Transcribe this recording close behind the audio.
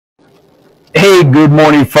Hey, good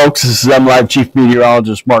morning, folks. This is MLive Chief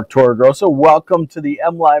Meteorologist Mark Torregrossa. Welcome to the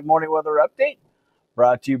MLive Morning Weather Update,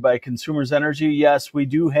 brought to you by Consumers Energy. Yes, we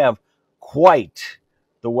do have quite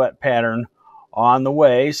the wet pattern on the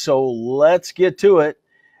way, so let's get to it.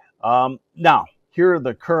 Now, here's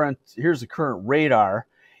the current radar,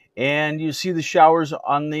 and you see the showers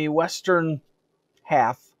on the western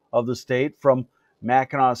half of the state from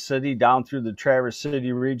Mackinac City down through the Traverse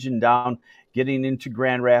City region, down getting into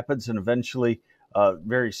Grand Rapids, and eventually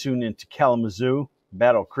very soon into Kalamazoo,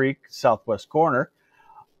 Battle Creek, southwest corner.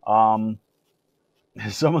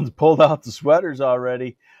 Someone's pulled out the sweaters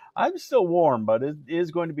already. I'm still warm, but it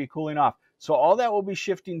is going to be cooling off. So all that will be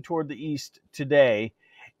shifting toward the east today,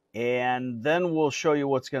 and then we'll show you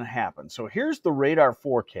what's going to happen. So here's the radar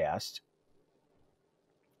forecast,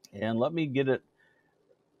 and let me get it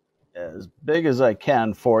as big as I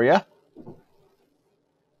can for you.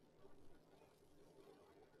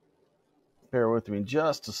 Bear with me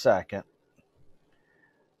just a second.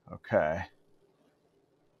 Okay.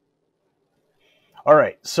 All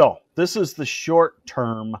right, so this is the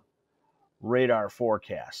short-term radar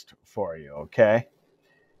forecast for you, okay?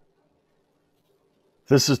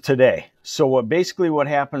 This is today. So basically what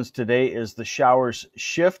happens today is the showers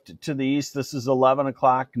shift to the east. This is 11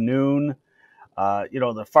 o'clock, noon.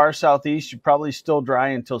 The far southeast, you're probably still dry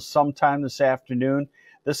until sometime this afternoon.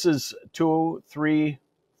 This is 2, 3,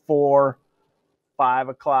 4, 5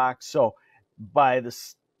 o'clock. So by the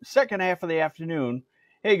second half of the afternoon,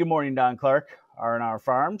 hey, good morning, Don Clark, R&R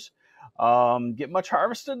Farms. Get much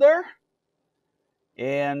harvested there?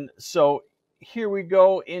 And so here we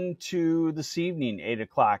go into this evening, 8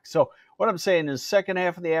 o'clock. So what I'm saying is second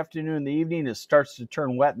half of the afternoon, the evening, it starts to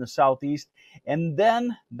turn wet in the southeast. And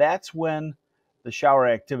then that's when the shower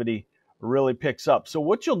activity really picks up. So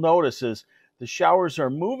what you'll notice is the showers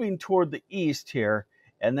are moving toward the east here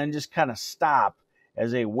and then just kind of stop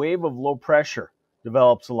as a wave of low pressure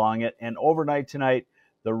develops along it. And overnight tonight,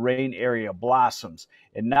 the rain area blossoms.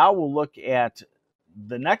 And now we'll look at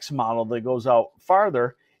the next model that goes out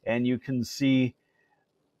farther, and you can see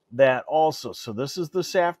that also. So this is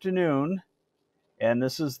this afternoon, and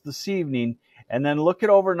this is this evening. And then look at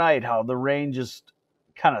overnight, how the rain just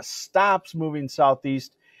kind of stops moving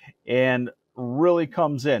southeast and really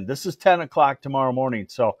comes in. This is 10 o'clock tomorrow morning,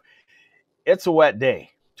 so it's a wet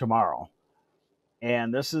day tomorrow.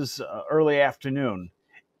 And this is early afternoon.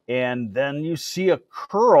 And then you see a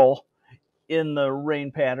curl in the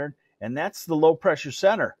rain pattern, and that's the low pressure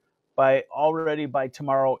center already by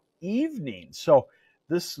tomorrow evening. So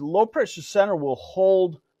this low pressure center will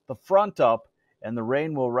hold the front up, and the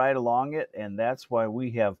rain will ride along it, and that's why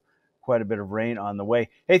we have quite a bit of rain on the way.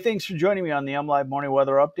 Hey, thanks for joining me on the MLive Morning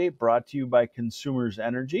Weather Update, brought to you by Consumers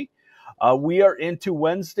Energy. We are into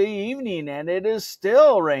Wednesday evening, and it is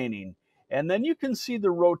still raining. And then you can see the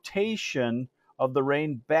rotation of the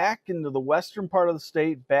rain back into the western part of the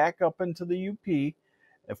state, back up into the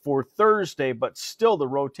UP for Thursday, but still the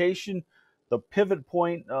rotation, the pivot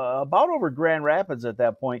point about over Grand Rapids at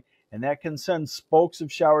that point, and that can send spokes of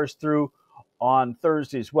showers through on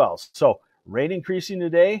Thursday as well. So rain increasing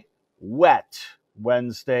today, wet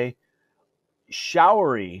Wednesday,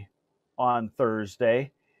 showery on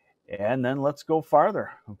Thursday, and then let's go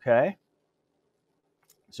farther, okay?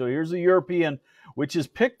 So here's the European, which is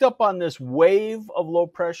picked up on this wave of low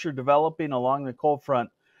pressure developing along the cold front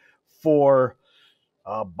for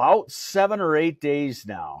about 7 or 8 days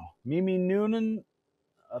now. Mimi Noonan,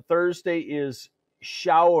 Thursday is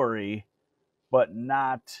showery, but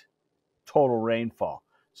not total rainfall.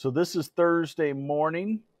 So this is Thursday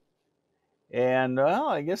morning. And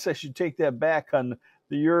I guess I should take that back on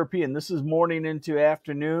the European. This is morning into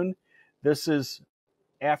afternoon. This is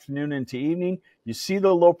afternoon into evening. You see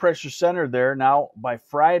the low pressure center there now by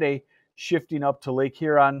Friday shifting up to Lake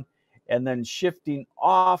Huron and then shifting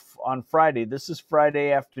off on Friday. This is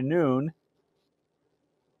Friday afternoon.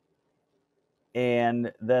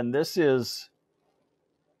 And then this is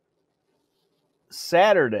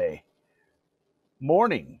Saturday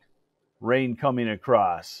morning, rain coming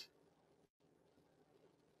across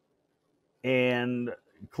and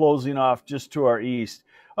closing off just to our east.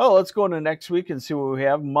 Oh, let's go into next week and see what we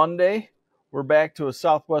have. Monday, we're back to a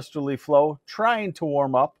southwesterly flow, trying to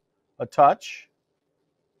warm up a touch.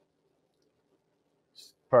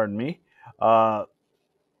 Pardon me.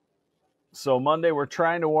 So Monday, we're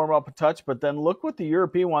trying to warm up a touch, but then look what the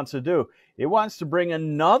European wants to do. It wants to bring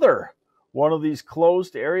another one of these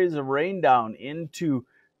closed areas of rain down into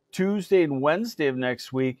Tuesday and Wednesday of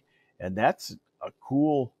next week, and that's a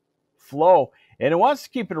cool flow. And it wants to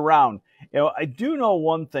keep it around. I do know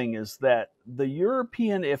one thing is that the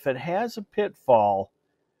European, if it has a pitfall,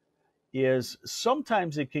 is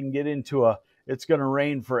sometimes it can get into a it's going to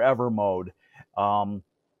rain forever mode.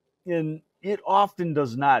 And it often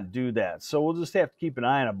does not do that. So we'll just have to keep an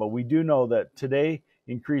eye on it. But we do know that today,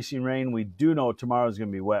 increasing rain. We do know tomorrow is going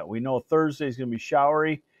to be wet. We know Thursday is going to be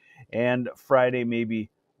showery, and Friday maybe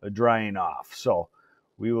drying off. So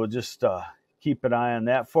we will just keep an eye on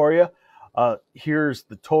that for you. Here's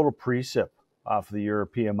the total precip off of the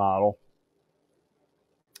European model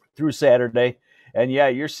through Saturday. And yeah,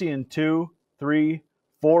 you're seeing 2, 3,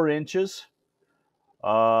 4 inches.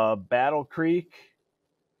 Battle Creek,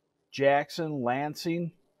 Jackson,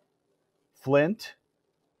 Lansing, Flint,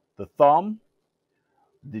 the Thumb,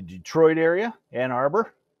 the Detroit area, Ann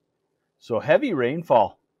Arbor. So heavy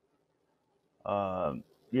rainfall. And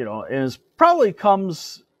it probably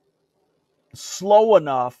comes slow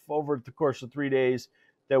enough over the course of 3 days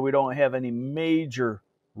that we don't have any major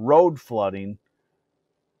road flooding.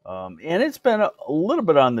 And it's been a little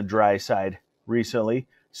bit on the dry side recently.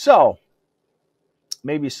 So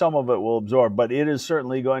maybe some of it will absorb, but it is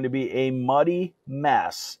certainly going to be a muddy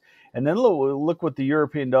mess. And then look what the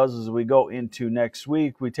European does as we go into next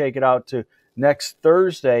week. We take it out to next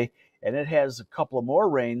Thursday, and it has a couple of more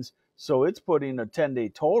rains. So it's putting a 10-day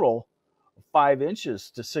total of 5 inches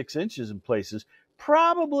to 6 inches in places.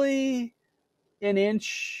 Probably an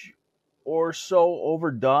inch or so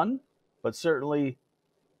overdone, but certainly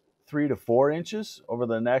 3 to 4 inches over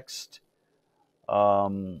the next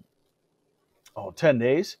 10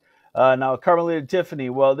 days. Now, Carmelita Tiffany,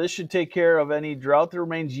 well, this should take care of any drought that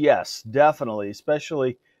remains. Yes, definitely,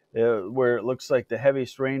 especially where it looks like the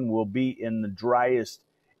heaviest rain will be in the driest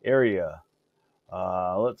area.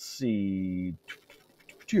 Let's see.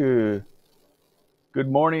 Good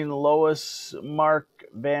morning, Lois, Mark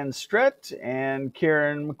Van Stret, and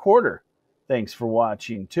Karen McCorder. Thanks for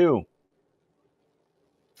watching, too.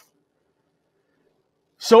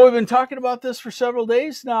 So we've been talking about this for several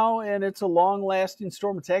days now, and it's a long-lasting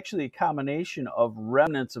storm. It's actually a combination of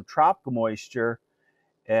remnants of tropical moisture,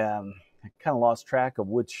 and I kind of lost track of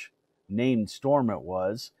which named storm it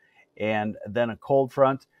was, and then a cold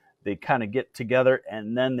front. They kind of get together,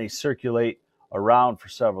 and then they circulate around for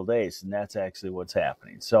several days, and that's actually what's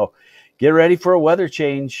happening. So get ready for a weather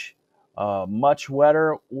change. Much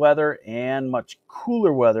wetter weather and much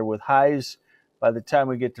cooler weather with highs by the time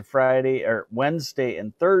we get to Friday or Wednesday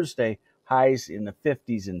and Thursday, highs in the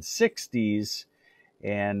 50s and 60s.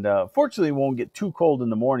 And fortunately, we won't get too cold in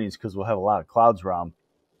the mornings because we'll have a lot of clouds around,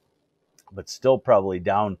 but still probably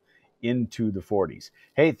down into the 40s.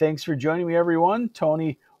 Hey, thanks for joining me, everyone.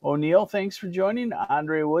 Tony O'Neill, thanks for joining.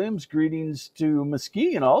 Andre Williams, greetings to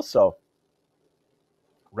Muskegon also.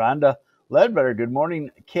 Rhonda Ledbetter, good morning,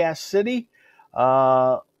 Cass City.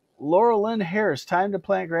 Laura Lynn Harris, time to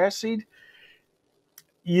plant grass seed.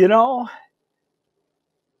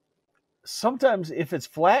 Sometimes if it's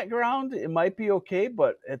flat ground, it might be okay,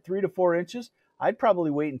 but at 3 to 4 inches, I'd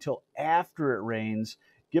probably wait until after it rains,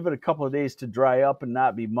 give it a couple of days to dry up and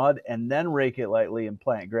not be mud, and then rake it lightly and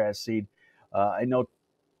plant grass seed. I know,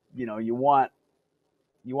 you want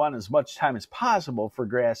as much time as possible for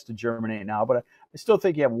grass to germinate now, but I still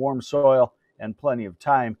think you have warm soil and plenty of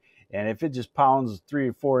time. And if it just pounds 3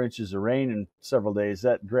 or 4 inches of rain in several days,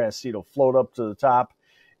 that grass seed will float up to the top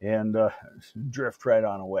and drift right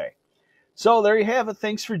on away. So there you have it.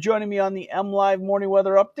 Thanks for joining me on the MLive Morning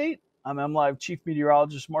Weather Update. I'm MLive Chief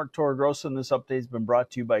Meteorologist Mark Torregrossa, and this update has been brought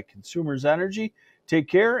to you by Consumers Energy. Take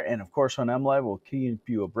care, and of course on MLive, we'll keep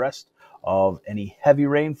you abreast of any heavy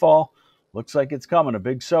rainfall. Looks like it's coming, a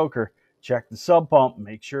big soaker. Check the sub pump,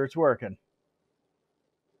 make sure it's working.